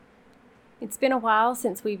It's been a while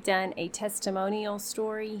since we've done a testimonial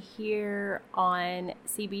story here on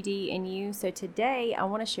CBD and You, so today I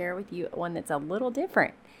want to share with you one that's a little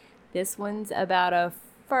different. This one's about a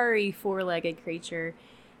furry four-legged creature,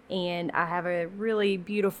 and I have a really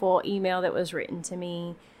beautiful email that was written to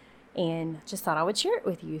me, and just thought I would share it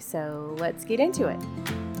with you, so let's get into it.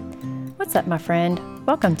 What's up, my friend?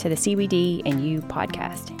 Welcome to the CBD and You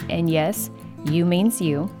podcast, and yes, you means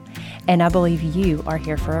you, and I believe you are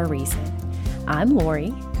here for a reason. I'm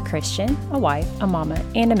Lori, a Christian, a wife, a mama,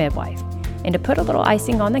 and a midwife. And to put a little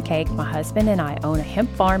icing on the cake, my husband and I own a hemp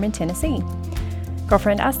farm in Tennessee.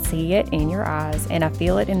 Girlfriend, I see it in your eyes, and I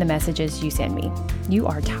feel it in the messages you send me. You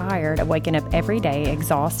are tired of waking up every day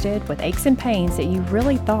exhausted with aches and pains that you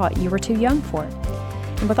really thought you were too young for.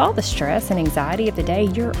 And with all the stress and anxiety of the day,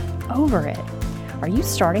 you're over it. Are you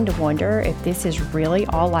starting to wonder if this is really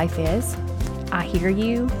all life is? I hear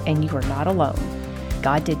you, and you are not alone.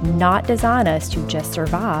 God did not design us to just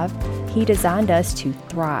survive. He designed us to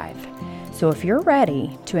thrive. So if you're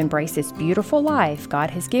ready to embrace this beautiful life God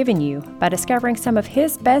has given you by discovering some of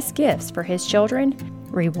His best gifts for His children,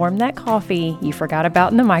 rewarm that coffee you forgot about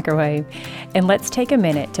in the microwave, and let's take a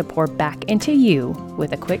minute to pour back into you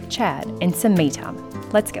with a quick chat and some me time.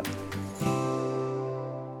 Let's go.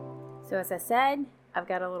 So as I said, I've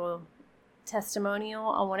got a little testimonial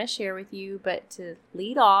I want to share with you, but to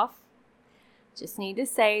lead off, just need to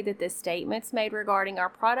say that the statements made regarding our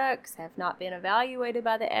products have not been evaluated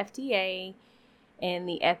by the FDA, and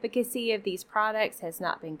the efficacy of these products has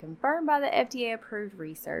not been confirmed by the FDA-approved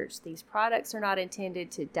research. These products are not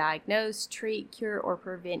intended to diagnose, treat, cure, or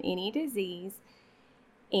prevent any disease,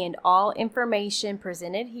 and all information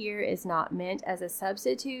presented here is not meant as a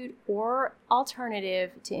substitute or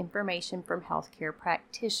alternative to information from healthcare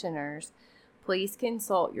practitioners. Please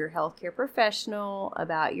consult your healthcare professional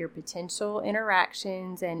about your potential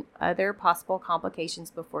interactions and other possible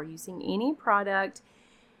complications before using any product,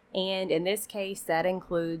 and in this case, that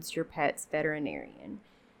includes your pet's veterinarian.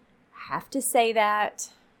 I have to say that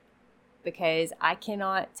because I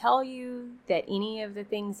cannot tell you that any of the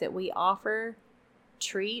things that we offer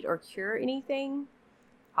treat or cure anything,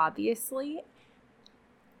 obviously,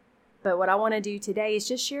 but what I want to do today is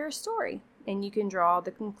just share a story. And you can draw the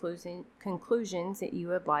conclusions that you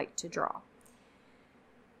would like to draw.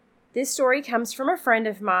 This story comes from a friend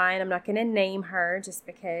of mine. I'm not going to name her just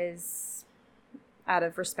because out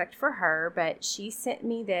of respect for her, but she sent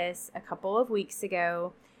me this a couple of weeks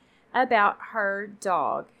ago about her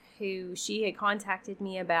dog who she had contacted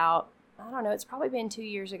me about, I don't know, it's probably been 2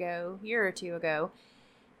 years ago, a year or two ago.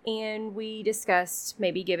 And we discussed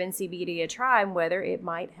maybe giving CBD a try and whether it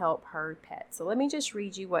might help her pet. So let me just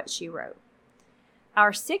read you what she wrote.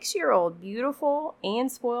 Our 6-year-old beautiful and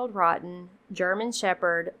spoiled rotten German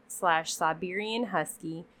Shepherd / Siberian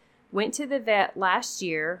Husky went to the vet last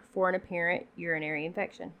year for an apparent urinary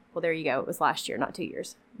infection. Well, there you go. It was last year, not 2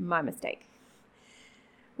 years. My mistake.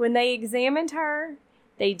 When they examined her,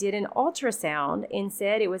 they did an ultrasound and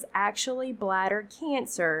said it was actually bladder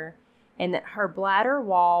cancer and that her bladder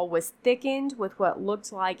wall was thickened with what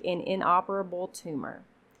looked like an inoperable tumor.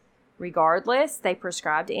 Regardless, they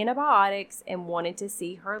prescribed antibiotics and wanted to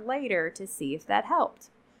see her later to see if that helped,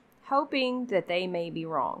 hoping that they may be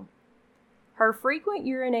wrong. Her frequent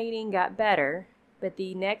urinating got better, but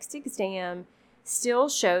the next exam still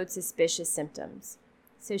showed suspicious symptoms.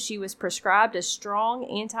 So she was prescribed a strong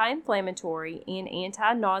anti-inflammatory and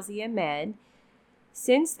anti-nausea med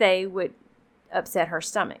since they would upset her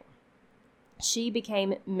stomach. She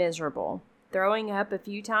became miserable, throwing up a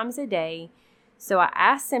few times a day. So I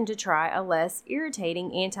asked them to try a less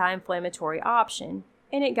irritating anti-inflammatory option,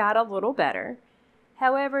 and it got a little better.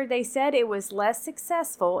 However, they said it was less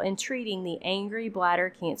successful in treating the angry bladder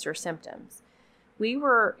cancer symptoms. We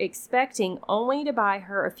were expecting only to buy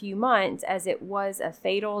her a few months as it was a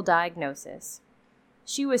fatal diagnosis.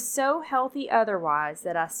 She was so healthy otherwise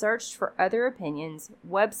that I searched for other opinions,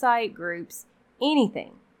 website groups,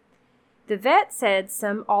 anything. The vet said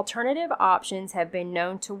some alternative options have been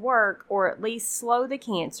known to work or at least slow the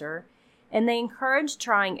cancer, and they encouraged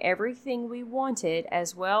trying everything we wanted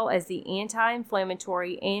as well as the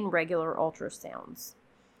anti-inflammatory and regular ultrasounds.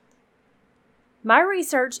 My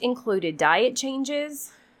research included diet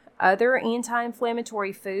changes, other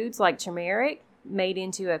anti-inflammatory foods like turmeric made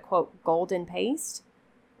into a, quote, golden paste,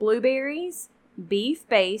 blueberries,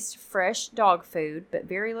 beef-based fresh dog food but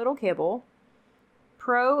very little kibble,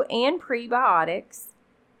 pro and prebiotics,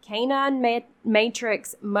 canine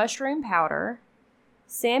matrix mushroom powder,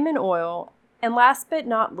 salmon oil, and last but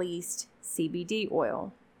not least, CBD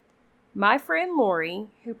oil. My friend Lori,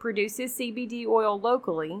 who produces CBD oil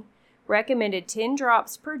locally, recommended 10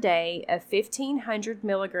 drops per day of 1,500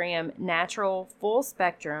 milligram natural full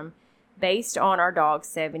spectrum based on our dog's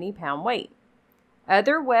 70-pound weight.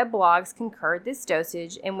 Other web blogs concurred this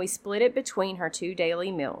dosage, and we split it between her 2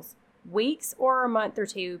 daily meals. Weeks or a month or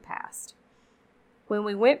two passed. When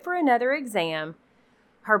we went for another exam,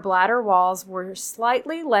 her bladder walls were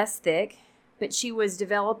slightly less thick, but she was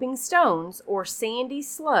developing stones or sandy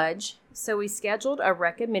sludge, so we scheduled a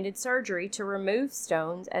recommended surgery to remove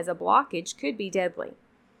stones as a blockage could be deadly.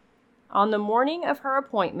 On the morning of her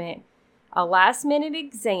appointment, a last-minute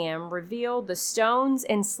exam revealed the stones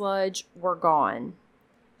and sludge were gone.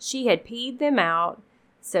 She had peed them out,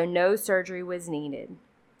 so no surgery was needed.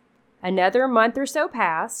 Another month or so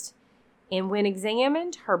passed, and when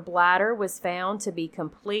examined, her bladder was found to be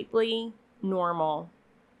completely normal.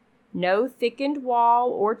 No thickened wall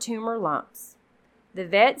or tumor lumps. The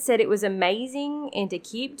vet said it was amazing and to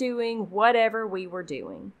keep doing whatever we were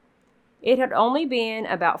doing. It had only been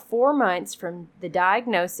about 4 months from the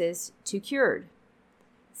diagnosis to cured.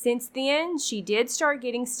 Since then, she did start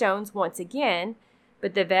getting stones once again,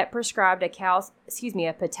 but the vet prescribed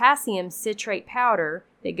a potassium citrate powder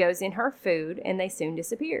that goes in her food, and they soon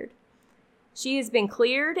disappeared. She has been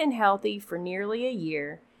cleared and healthy for nearly a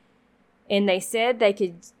year, and they said they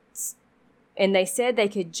could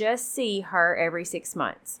just see her every 6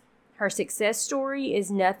 months. Her success story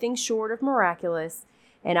is nothing short of miraculous,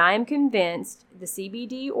 and I am convinced the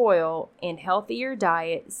CBD oil and healthier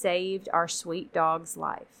diet saved our sweet dog's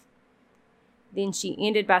life. Then she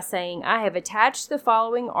ended by saying, I have attached the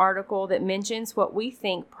following article that mentions what we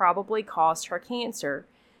think probably caused her cancer,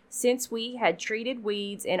 since we had treated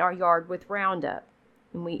weeds in our yard with Roundup,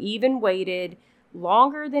 and we even waited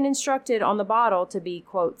longer than instructed on the bottle to be,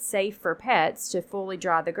 quote, safe for pets to fully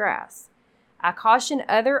dry the grass. I caution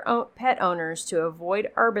other pet owners to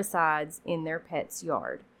avoid herbicides in their pet's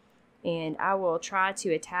yard. And I will try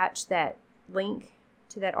to attach that link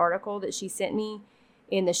to that article that she sent me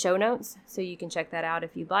in the show notes, so you can check that out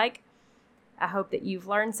if you'd like. I hope that you've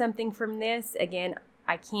learned something from this. Again,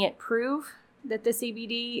 I can't prove that the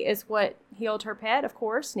CBD is what healed her pet, of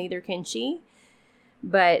course, neither can she.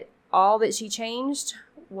 But all that she changed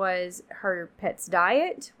was her pet's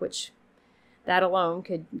diet, which that alone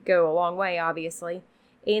could go a long way, obviously,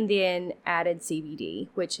 and then added CBD,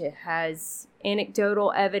 which has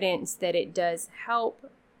anecdotal evidence that it does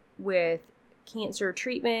help with cancer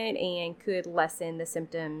treatment and could lessen the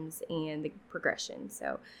symptoms and the progression.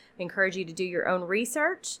 So I encourage you to do your own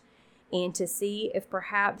research and to see if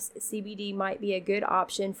perhaps CBD might be a good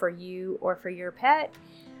option for you or for your pet.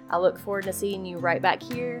 I look forward to seeing you right back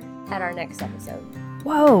here at our next episode.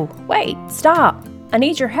 Whoa, wait, stop. I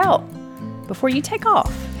need your help. Before you take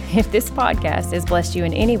off, if this podcast has blessed you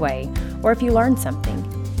in any way, or if you learned something,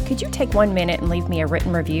 could you take 1 minute and leave me a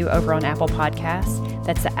written review over on Apple Podcasts?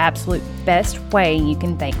 That's the absolute best way you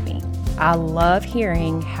can thank me. I love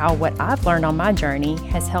hearing how what I've learned on my journey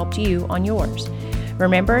has helped you on yours.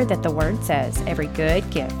 Remember that the word says every good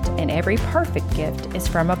gift and every perfect gift is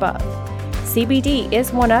from above. CBD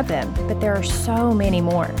is one of them, but there are so many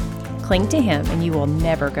more. Cling to him and you will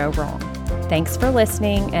never go wrong. Thanks for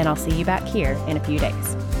listening, and I'll see you back here in a few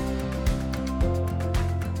days.